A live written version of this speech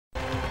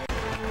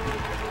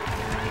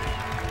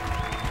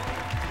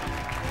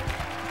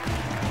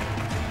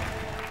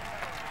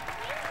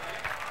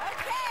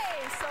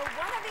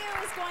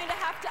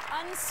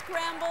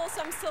unscramble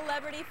some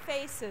celebrity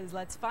faces.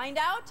 Let's find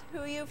out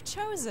who you've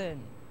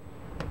chosen.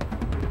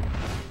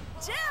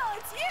 Jill,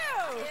 it's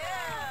you!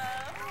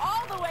 Yeah.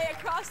 All the way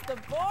across the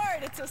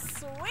board. It's a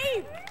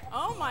sweep.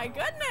 Oh my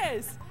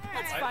goodness.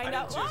 Let's find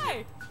out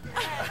why.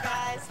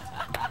 Hi, guys.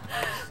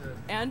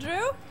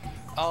 Andrew?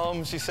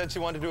 She said she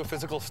wanted to do a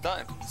physical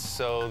stunt,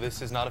 so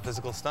this is not a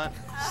physical stunt.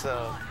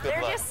 So good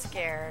luck. They're just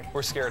scared.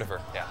 We're scared of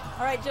her, yeah.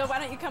 All right, Jill, why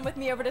don't you come with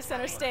me over to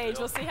center stage?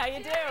 We'll see how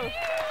you do. We're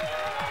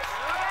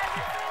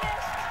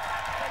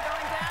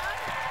going down.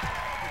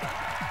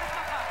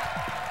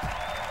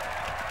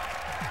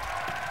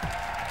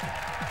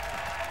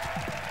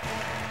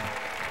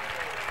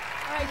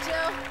 All right,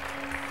 Jill.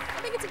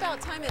 I think it's about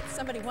time that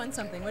somebody won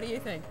something. What do you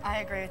think? I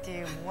agree with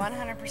you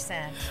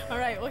 100%. All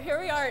right, well, here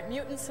we are at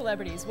Mutant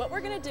Celebrities. What we're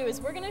going to do is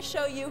we're going to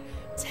show you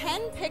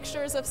 10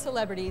 pictures of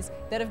celebrities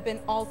that have been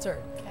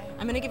altered. Okay.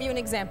 I'm going to give you an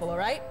example, all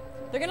right?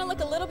 They're going to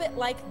look a little bit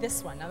like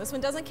this one. Now, this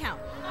one doesn't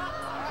count.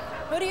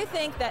 Who do you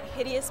think that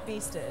hideous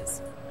beast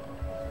is?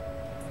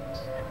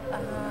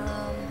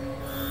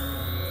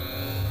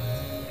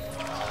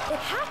 It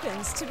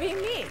happens to be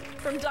me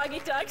from Doggy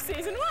Dog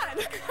Season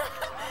 1.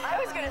 I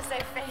was going to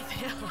say Faith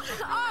Hill.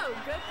 Oh,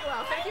 good.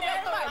 Well, thank you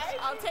very much.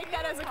 I'll take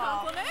that as a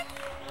compliment.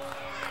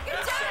 Good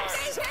job,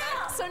 Faith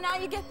Hill. So now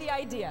you get the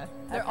idea.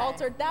 They're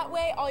altered that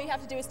way. All you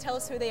have to do is tell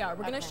us who they are.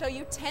 We're going to show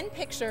you 10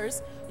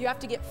 pictures. You have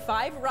to get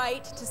 5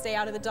 right to stay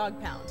out of the dog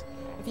pound.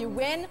 If you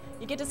win,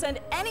 you get to send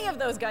any of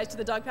those guys to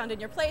the dog pound in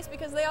your place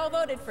because they all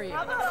voted for you.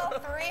 How about all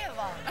 3 of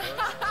them?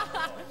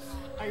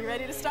 Are you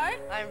ready to start?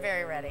 I'm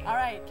very ready. All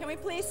right. Can we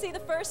please see the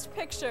first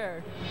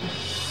picture?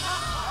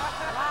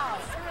 Wow,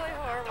 it's really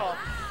horrible.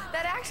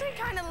 That actually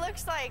kind of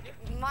looks like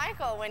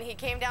Michael when he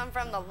came down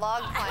from the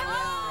log climb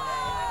yesterday.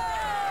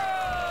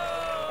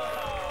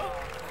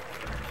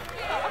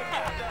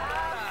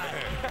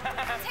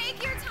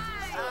 Take your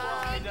time.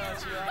 I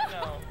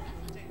know.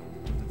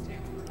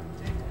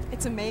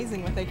 It's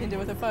amazing what they can do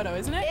with a photo,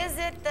 isn't it? Is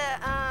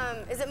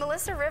it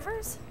Melissa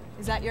Rivers?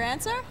 Is that your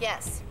answer?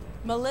 Yes.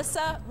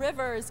 Melissa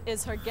Rivers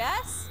is her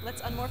guess.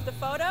 Let's unmorph the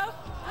photo.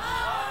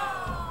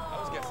 I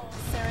was guessing.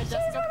 Sarah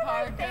Jessica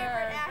Parker.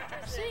 favorite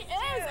actresses, She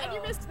is, and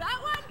you missed that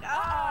one?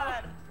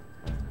 God.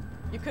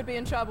 You could be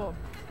in trouble.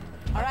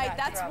 All right,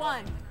 that's trouble.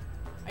 one.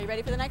 Are you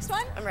ready for the next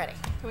one? I'm ready.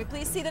 Can we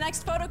please see the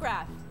next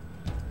photograph?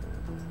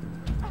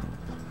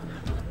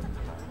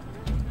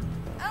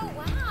 Oh,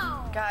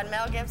 wow. God,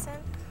 Mel Gibson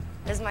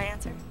is my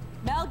answer.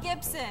 Mel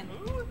Gibson.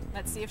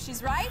 Let's see if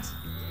she's right.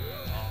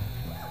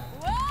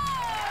 Whoa!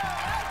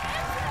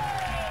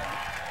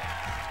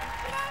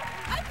 You know,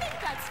 I think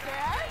that's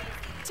fair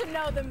to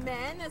know the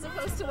men as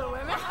opposed to the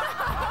women.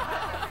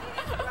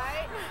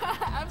 Right?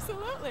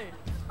 Absolutely.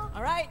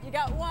 All right, you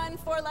got 1,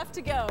 4 left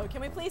to go.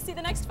 Can we please see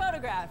the next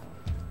photograph?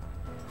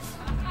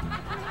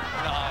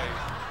 Nice.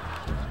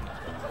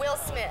 Will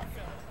Smith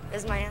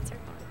is my answer.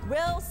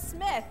 Will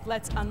Smith.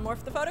 Let's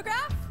unmorph the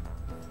photograph.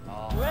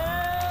 Oh.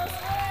 Will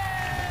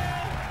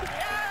Smith!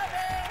 Yeah,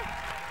 babe!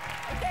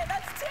 Okay,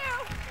 that's 2.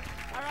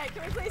 All right,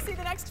 can we please see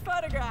the next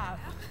photograph?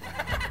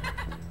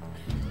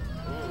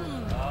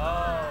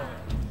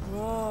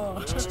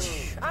 Whoa.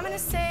 I'm going to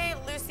say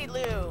Lucy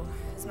Liu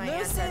is my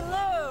answer. Lucy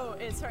Liu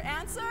is her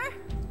answer.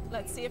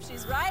 Let's see if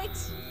she's right.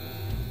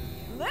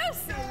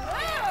 Lucy Liu!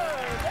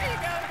 There you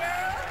go,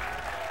 girl.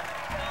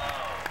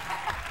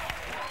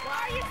 Why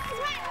are you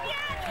sweating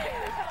yet?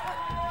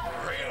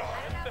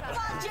 Come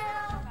on,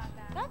 Jill.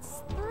 That's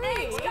 3.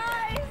 Thanks,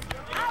 guys.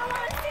 I don't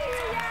want to see you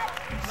yet.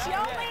 She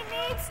only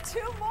needs 2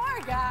 more,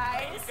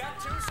 guys,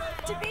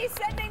 to be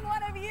sending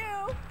one of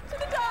you to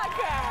the dog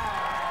pound.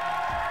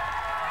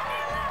 I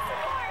need a little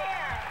support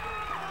here.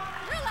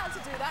 You're allowed to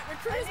do that.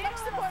 Recruit as much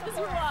support as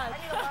you want. I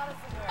need a lot of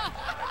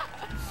support.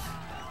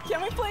 Can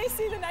we please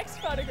see the next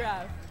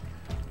photograph?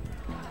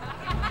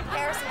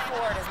 Harrison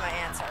Ford is my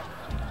answer.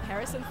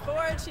 Harrison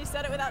Ford. She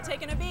said it without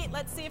taking a beat.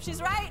 Let's see if she's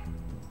right.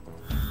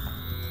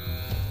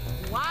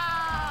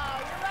 Wow,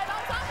 you're right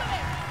on top of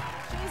it.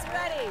 She's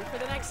ready for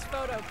the next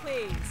photo,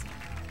 please.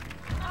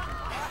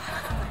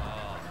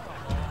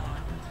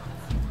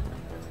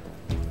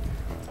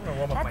 I'm gonna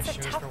warm up my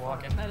shoes for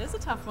walking. That is a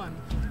tough one.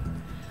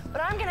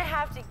 But I'm going to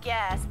have to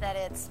guess that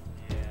it's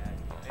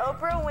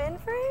Oprah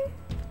Winfrey?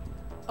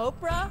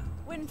 Oprah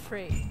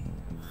Winfrey.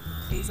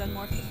 Please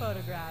unmorph the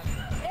photograph.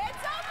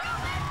 It's Oprah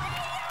Winfrey!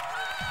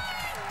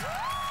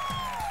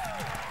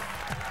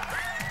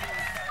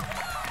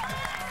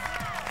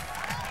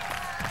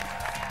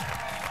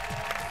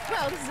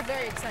 Well, this is a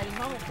very exciting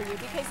moment for you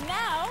because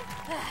now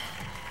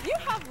you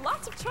have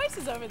lots of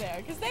choices over there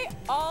because they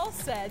all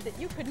said that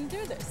you couldn't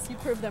do this. You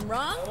proved them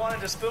wrong. I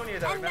wanted to spoon you,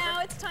 though, And remember? now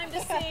it's time to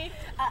see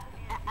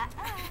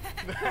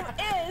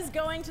who is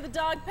going to the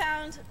dog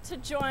pound to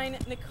join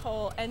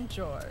Nicole and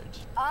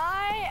George.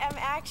 I am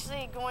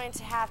actually going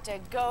to have to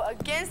go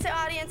against the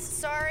audience.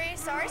 Sorry. And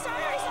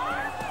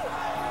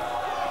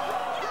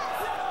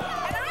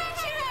I'm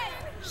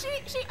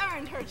choosing. She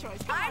earned her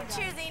choice. Come I'm on, guys.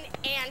 choosing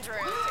Andrew.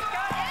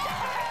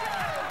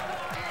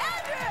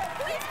 Andrew,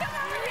 please come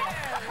over here.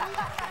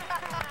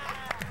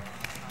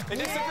 They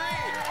disagree.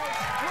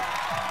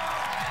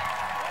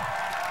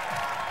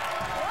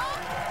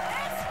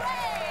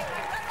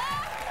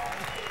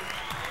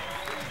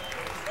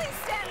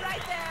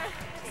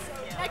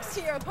 next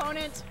to your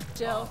opponent,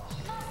 Jill.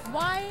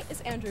 Why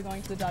is Andrew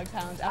going to the dog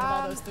pound out of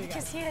all those three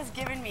Because guys? he has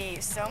given me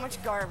so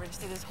much garbage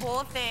through this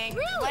whole thing.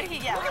 Really?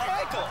 Look at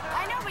Michael.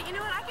 I know, but you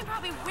know what? I can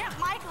probably whip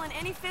Michael in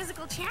any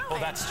physical challenge. Oh,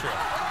 that's true.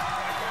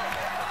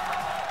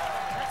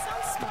 That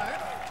sounds smart.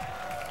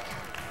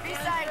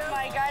 Besides,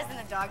 my guys in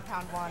the dog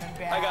pound want him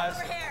bad. Hi, guys.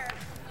 Over here.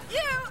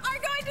 You are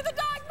going to the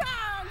dog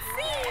pound.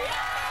 See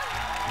ya!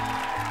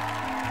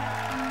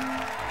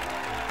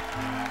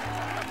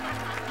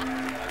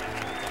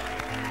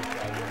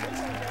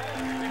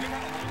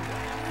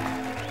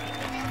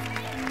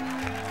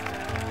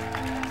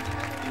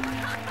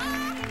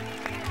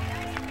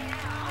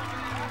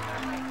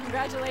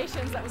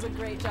 Congratulations, that was a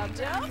great job,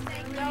 Jill.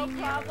 No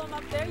problem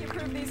up there. You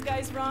proved these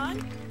guys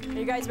wrong. Are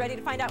you guys ready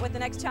to find out what the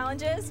next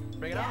challenge is?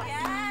 Bring it on.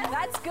 Yes.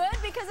 That's good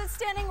because it's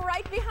standing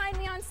right behind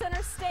me on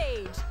center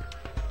stage.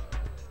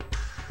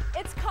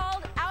 It's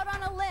called Out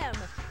on a Limb.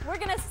 We're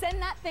gonna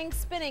send that thing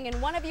spinning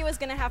and one of you is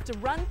gonna have to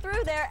run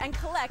through there and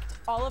collect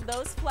all of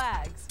those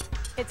flags.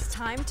 It's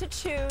time to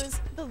choose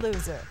the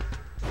loser.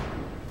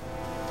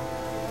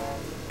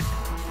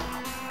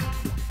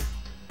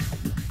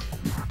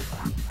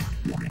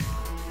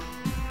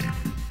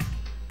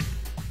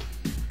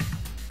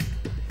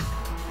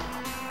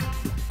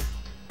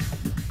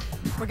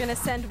 We're gonna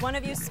send one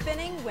of you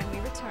spinning when we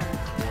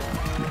return.